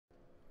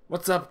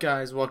What's up,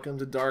 guys? Welcome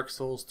to Dark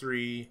Souls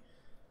 3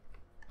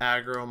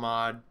 Aggro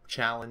mod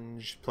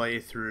challenge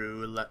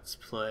playthrough. Let's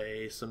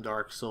play some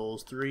Dark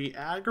Souls 3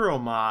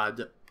 Aggro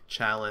mod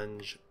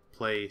challenge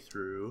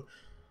playthrough.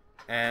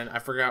 And I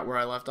forgot where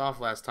I left off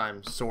last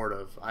time, sort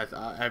of.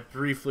 I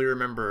briefly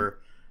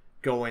remember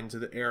going to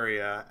the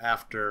area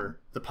after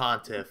the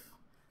Pontiff,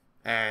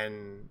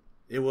 and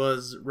it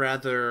was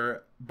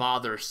rather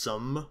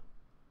bothersome,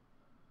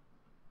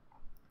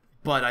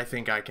 but I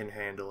think I can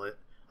handle it.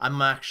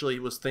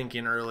 Was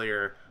thinking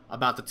earlier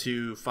about the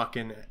two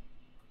fucking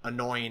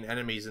annoying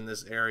enemies in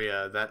this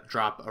area that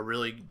drop a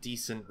really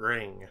decent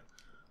ring.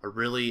 A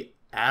really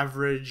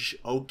average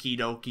okie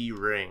dokie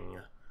ring.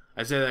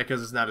 I say that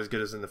because it's not as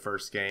good as in the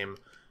first game,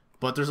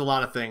 but there's a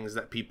lot of things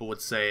that people would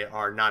say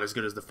are not as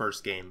good as the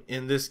first game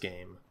in this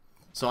game.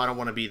 So I don't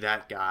want to be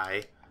that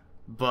guy,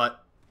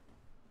 but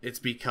it's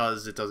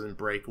because it doesn't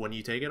break when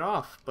you take it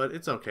off, but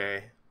it's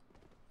okay.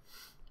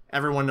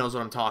 Everyone knows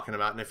what I'm talking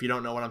about, and if you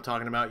don't know what I'm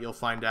talking about, you'll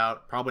find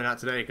out probably not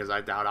today, because I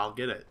doubt I'll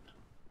get it.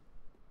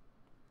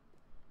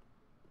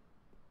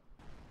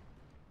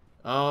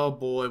 Oh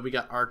boy, we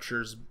got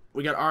archers.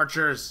 We got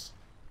archers!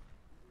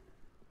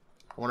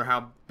 I wonder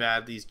how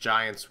bad these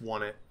giants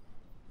want it.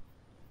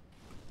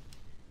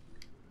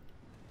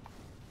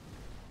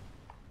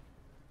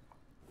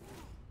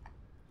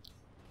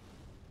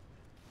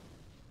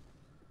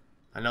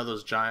 I know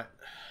those giant...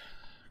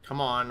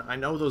 Come on, I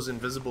know those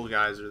invisible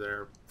guys are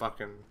there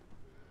fucking...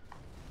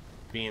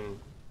 being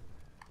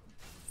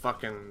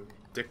fucking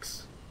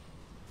dicks.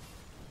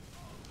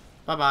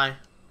 Bye-bye.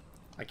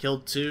 I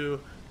killed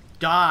two.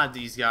 God,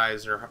 these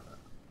guys are...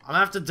 I'm gonna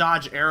have to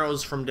dodge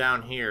arrows from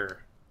down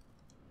here.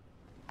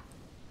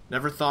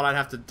 Never thought I'd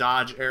have to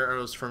dodge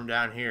arrows from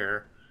down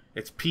here.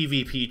 It's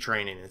PvP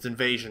training. It's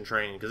invasion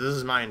training, because this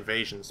is my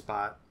invasion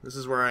spot. This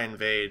is where I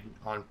invade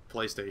on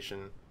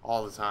PlayStation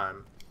all the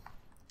time.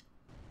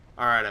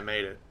 Alright, I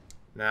made it.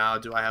 Now,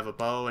 do I have a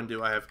bow and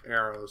do I have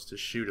arrows to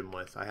shoot him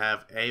with? I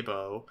have a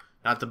bow.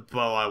 Not the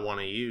bow I want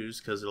to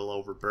use, because it'll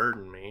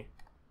overburden me.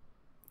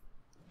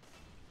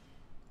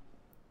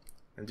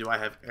 And do I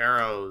have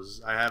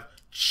arrows? I have...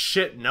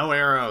 Shit, no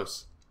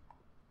arrows!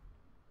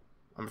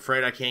 I'm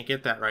afraid I can't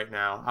get that right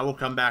now. I will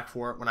come back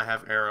for it when I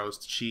have arrows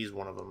to cheese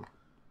one of them.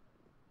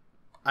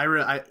 I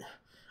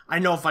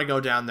know if I go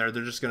down there,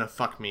 they're just gonna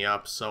fuck me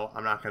up, so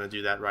I'm not gonna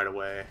do that right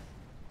away.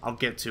 I'll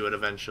get to it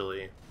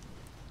eventually.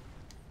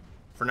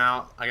 For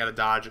now, I gotta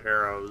dodge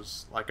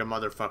arrows like a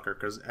motherfucker,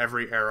 because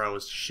every arrow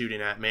is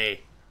shooting at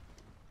me.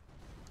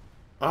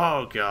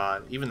 Oh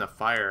god, even the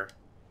fire.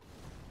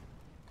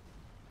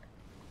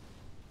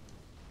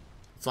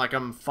 It's like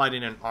I'm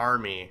fighting an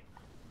army.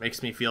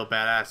 Makes me feel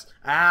badass.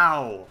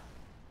 Ow!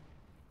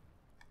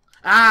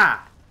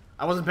 Ah!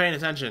 I wasn't paying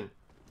attention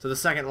to the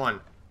second one.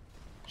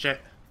 Shit.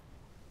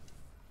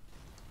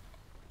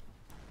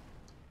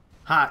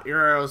 Ha,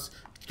 arrows.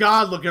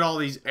 God, look at all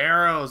these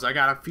arrows. I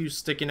got a few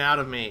sticking out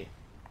of me.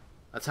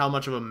 That's how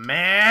much of a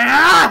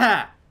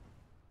man.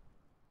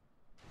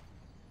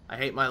 I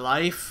hate my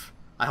life.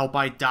 I hope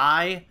I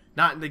die.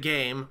 Not in the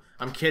game.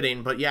 I'm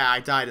kidding, but yeah, I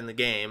died in the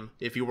game,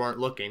 if you weren't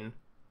looking.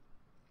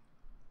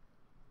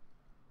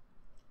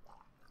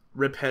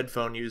 RIP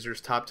headphone users,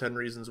 top 10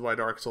 reasons why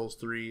Dark Souls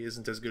 3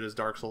 isn't as good as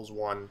Dark Souls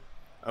 1.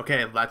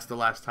 Okay, that's the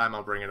last time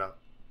I'll bring it up.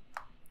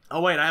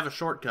 Oh wait, I have a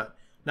shortcut.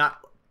 Not...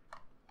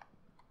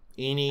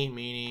 Eeny,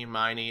 meeny,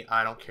 miny,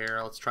 I don't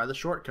care. Let's try the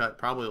shortcut.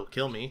 Probably will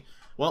kill me.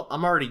 Well,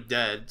 I'm already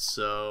dead,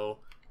 so...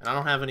 And I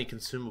don't have any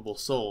consumable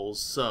souls,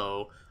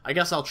 so... I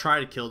guess I'll try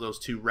to kill those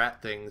two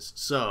rat things,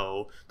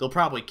 so... They'll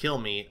probably kill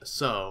me,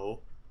 so...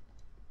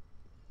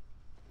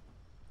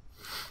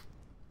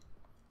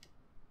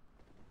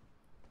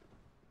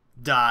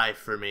 Die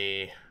for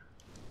me.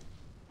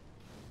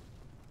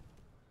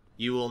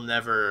 You will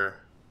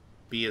never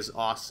be as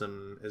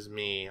awesome as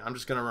me. I'm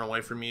just gonna run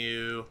away from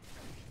you.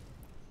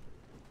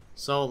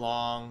 So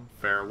long.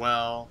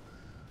 Farewell.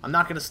 I'm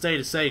not gonna stay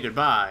to say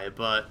goodbye,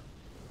 but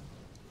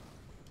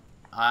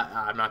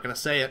I'm not gonna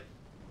say it.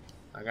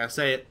 I gotta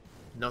say it.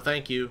 No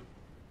thank you.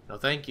 No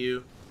thank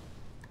you.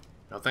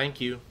 No thank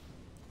you.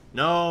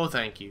 No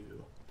thank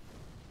you.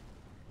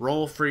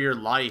 Roll for your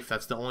life.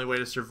 That's the only way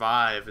to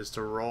survive, is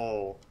to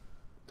roll.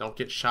 Don't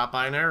get shot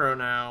by an arrow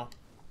now.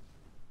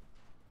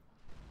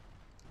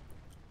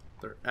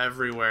 They're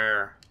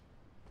everywhere.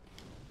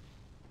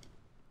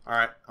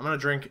 Alright, I'm gonna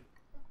drink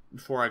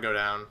before I go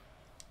down.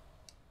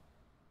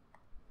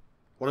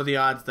 What are the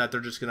odds that they're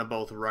just gonna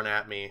both run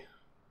at me?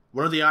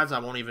 What are the odds I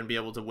won't even be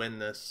able to win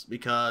this?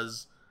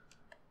 Because...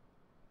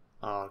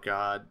 Oh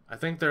god. I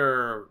think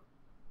they're...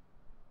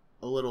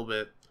 a little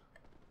bit...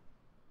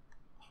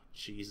 Oh,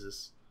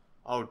 Jesus.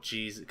 Oh,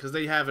 Jesus. Because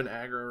they have an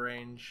aggro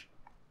range.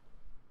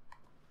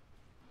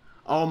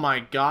 Oh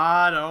my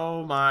god,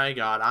 oh my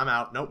god. I'm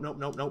out. Nope, nope,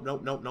 nope, nope,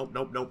 nope, nope, nope,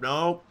 nope, nope,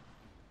 nope.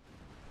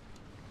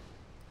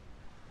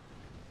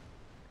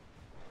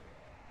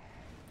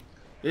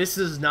 This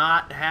is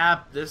not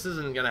this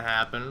isn't gonna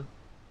happen.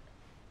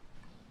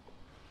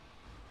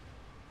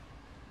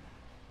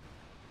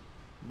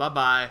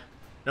 Bye-bye.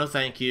 No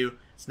thank you.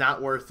 It's not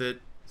worth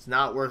it. It's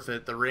not worth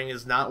it. The ring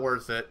is not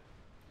worth it.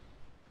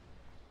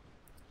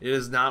 It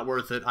is not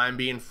worth it. I'm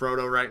being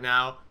Frodo right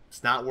now.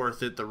 It's not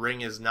worth it. The ring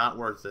is not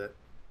worth it.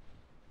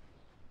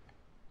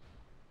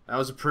 That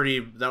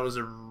was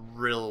a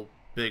real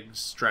big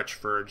stretch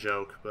for a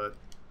joke, but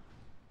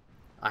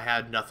I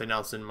had nothing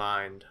else in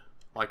mind,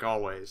 like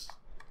always.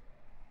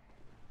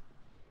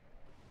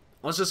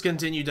 Let's just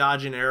continue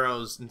dodging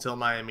arrows until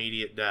my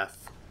immediate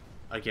death.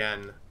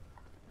 Again.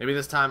 Maybe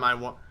this time I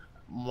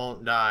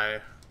won't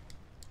die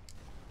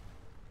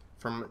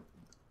from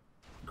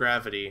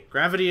gravity.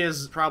 Gravity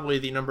is probably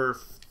the number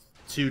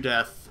 2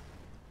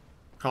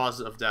 cause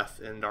of death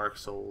in Dark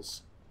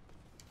Souls.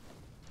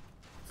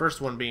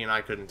 First one being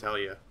I couldn't tell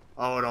you.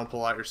 Oh, don't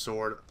pull out your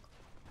sword.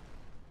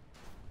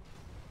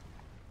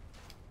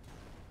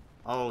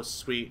 Oh,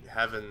 sweet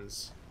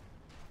heavens.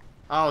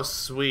 Oh,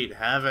 sweet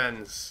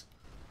heavens.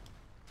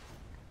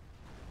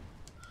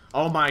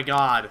 Oh my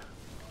god.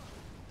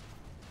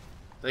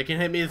 They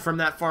can hit me from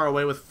that far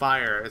away with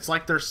fire. It's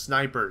like they're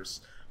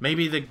snipers.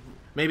 Maybe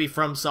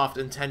FromSoft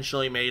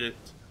intentionally made it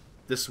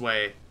this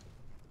way.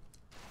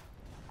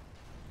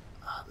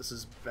 Oh, this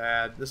is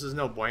bad. This is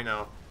no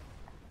bueno.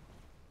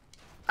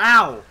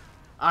 Ow!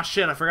 Ah,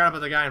 shit, I forgot about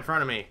the guy in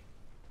front of me.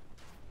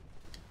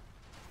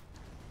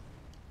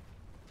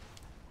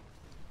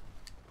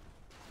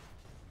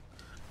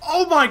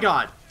 Oh my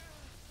god!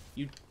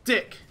 You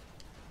dick!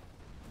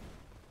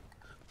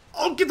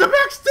 Oh, get the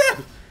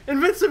backstep!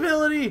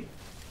 Invincibility!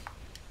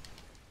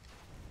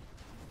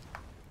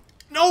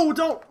 No,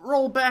 don't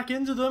roll back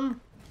into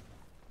them.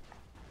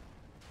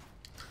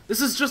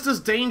 This is just as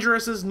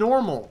dangerous as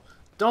normal.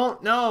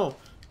 Don't, no.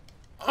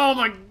 Oh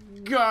my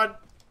god.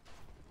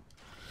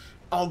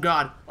 Oh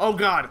god, oh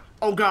god,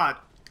 oh god.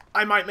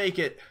 I might make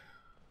it.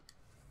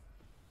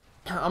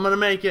 I'm gonna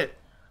make it.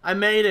 I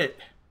made it.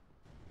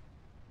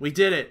 We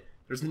did it.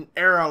 There's an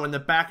arrow in the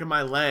back of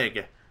my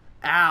leg.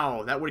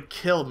 Ow, that would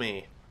kill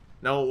me.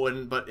 No, it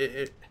wouldn't, but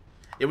it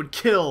would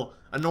kill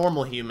a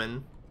normal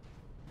human.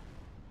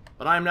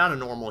 But I'm not a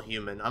normal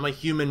human. I'm a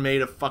human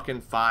made of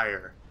fucking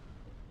fire.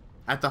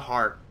 At the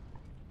heart.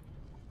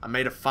 I'm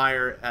made of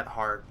fire at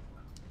heart.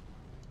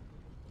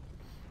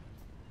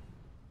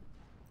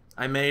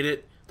 I made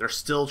it. They're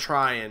still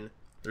trying.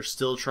 They're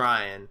still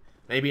trying.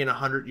 Maybe in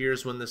 100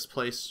 years when this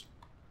place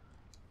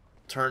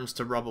turns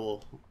to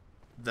rubble,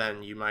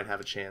 then you might have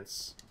a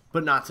chance.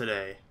 But not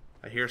today.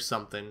 I hear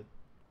something.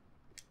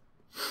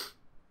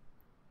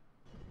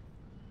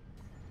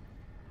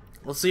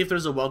 Let's see if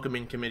there's a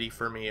welcoming committee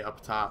for me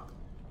up top.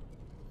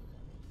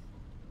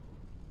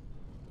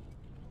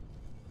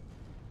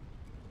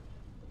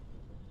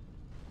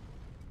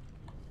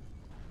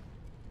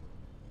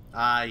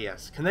 Ah,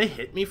 yes. Can they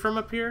hit me from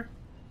up here?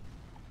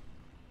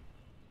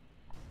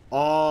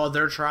 Oh,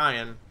 they're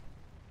trying.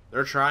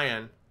 They're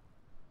trying.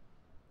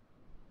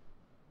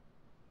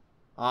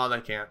 Oh,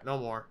 they can't. No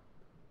more.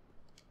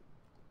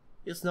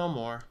 It's no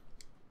more.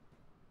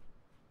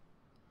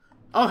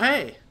 Oh,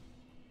 hey!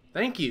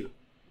 Thank you.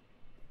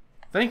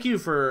 Thank you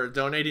for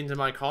donating to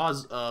my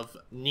cause of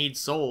need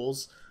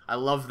souls. I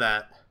love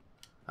that.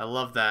 I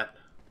love that.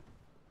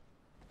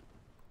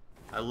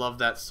 I love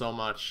that so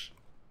much.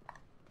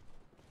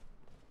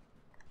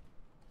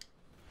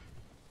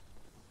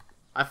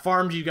 I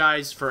farmed you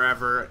guys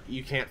forever.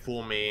 You can't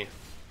fool me.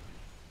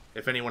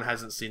 If anyone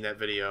hasn't seen that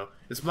video.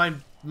 It's my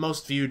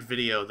most viewed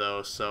video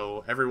though,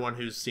 so everyone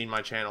who's seen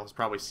my channel has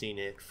probably seen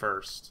it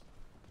first.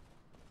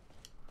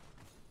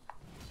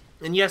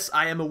 And yes,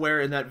 I am aware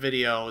in that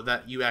video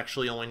that you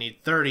actually only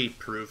need 30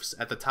 proofs.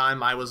 At the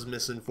time, I was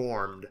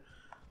misinformed.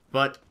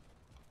 But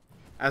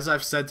as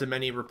I've said in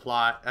many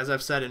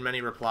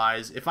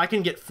replies, if I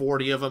can get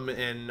 40 of them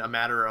in a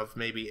matter of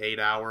maybe 8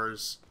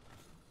 hours,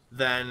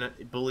 then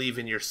believe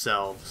in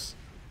yourselves.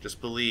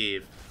 Just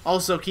believe.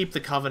 Also, keep the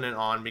Covenant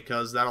on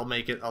because that'll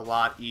make it a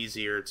lot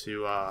easier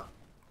to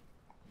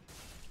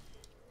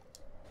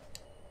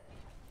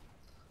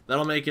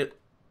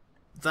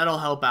That'll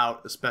help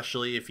out,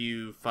 especially if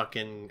you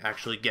fucking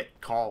actually get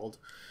called.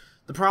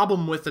 The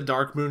problem with the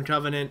Dark Moon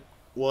Covenant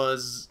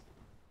was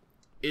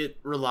it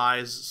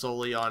relies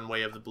solely on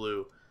Way of the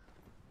Blue.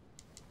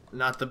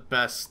 Not the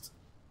best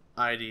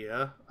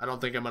idea. I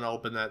don't think I'm gonna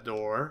open that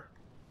door.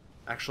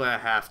 Actually, I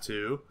have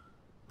to.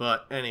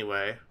 But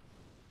anyway.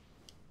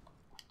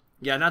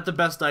 Yeah, not the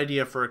best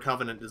idea for a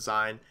Covenant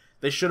design.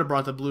 They should have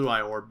brought the Blue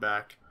Eye Orb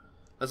back.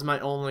 That's my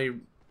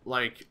only,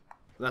 like...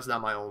 That's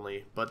not my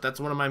only, but that's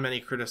one of my many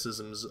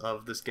criticisms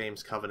of this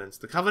game's Covenants.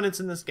 The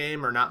Covenants in this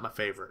game are not my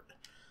favorite.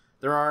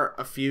 There are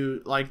a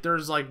few, like,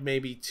 there's like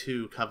maybe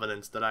 2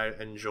 Covenants that I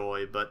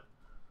enjoy, but...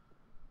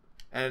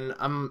 And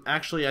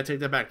I take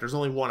that back. There's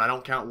only one. I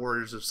don't count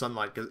Warriors of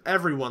Sunlight, because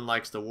everyone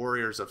likes the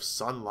Warriors of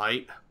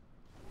Sunlight.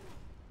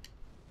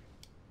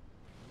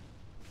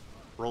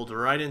 Rolled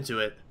right into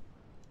it.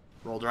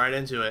 Rolled right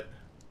into it.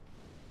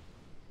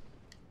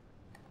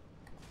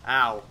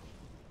 Ow.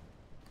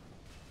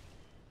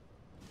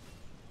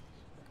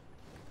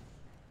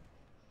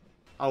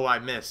 Oh, I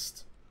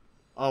missed.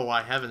 Oh,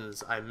 my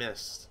heavens, I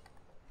missed.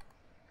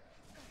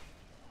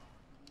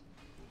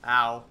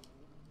 Ow.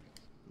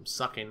 I'm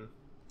sucking.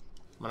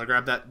 I'm gonna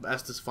grab that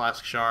Estus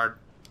Flask shard.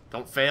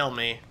 Don't fail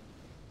me.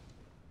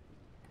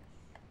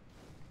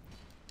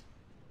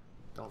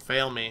 Don't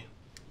fail me.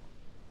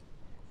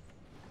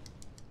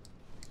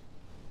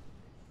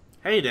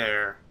 Hey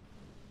there.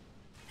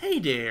 Hey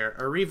there.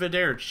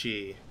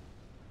 Arrivederci.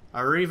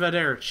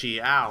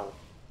 Arrivederci. Ow.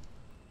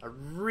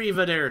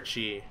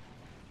 Arrivederci.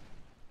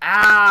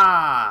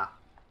 Ah!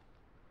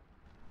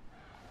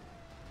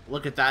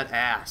 Look at that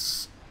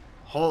ass.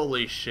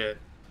 Holy shit.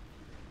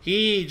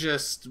 He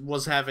just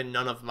was having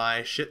none of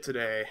my shit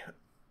today.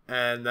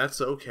 And that's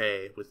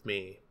okay with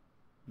me.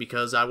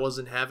 Because I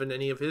wasn't having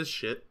any of his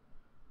shit.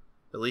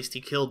 At least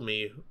he killed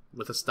me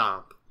with a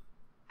stomp.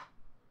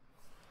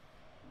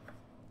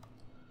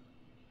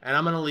 And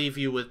I'm gonna leave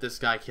you with this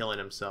guy killing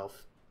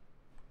himself.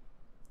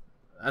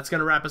 That's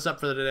gonna wrap us up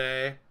for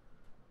today.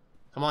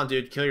 Come on,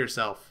 dude, kill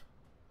yourself.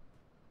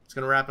 It's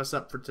gonna wrap us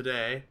up for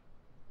today.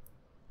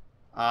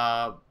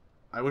 I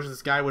wish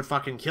this guy would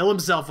fucking kill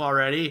himself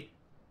already.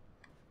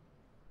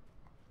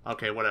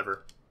 Okay,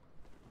 whatever.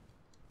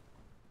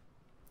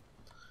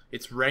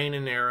 It's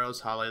raining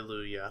arrows,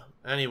 hallelujah.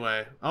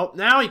 Anyway, oh,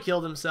 now he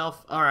killed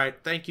himself.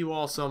 Alright, thank you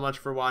all so much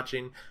for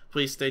watching.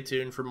 Please stay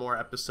tuned for more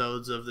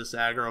episodes of this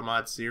Aggro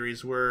mod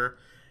series. We're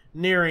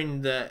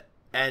nearing the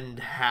end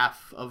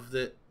half of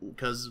it,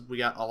 because we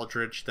got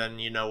Aldrich, then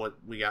you know what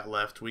we got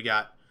left. We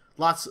got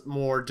lots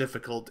more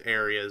difficult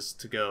areas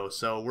to go,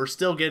 so we're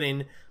still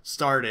getting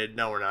started.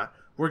 No, we're not.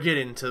 We're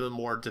getting to the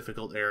more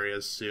difficult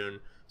areas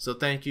soon. So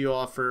thank you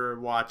all for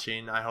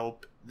watching. I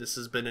hope this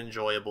has been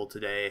enjoyable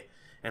today.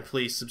 And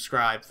please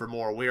subscribe for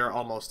more. We are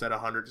almost at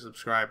 100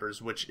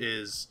 subscribers, which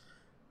is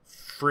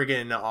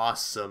friggin'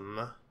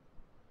 awesome.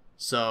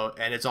 So,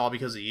 and it's all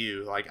because of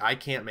you. Like, I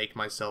can't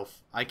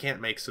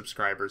make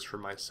subscribers for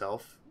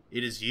myself.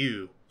 It is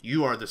you.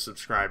 You are the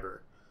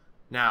subscriber.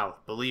 Now,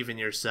 believe in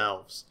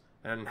yourselves.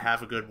 And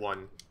have a good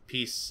one.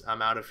 Peace.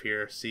 I'm out of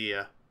here. See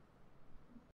ya.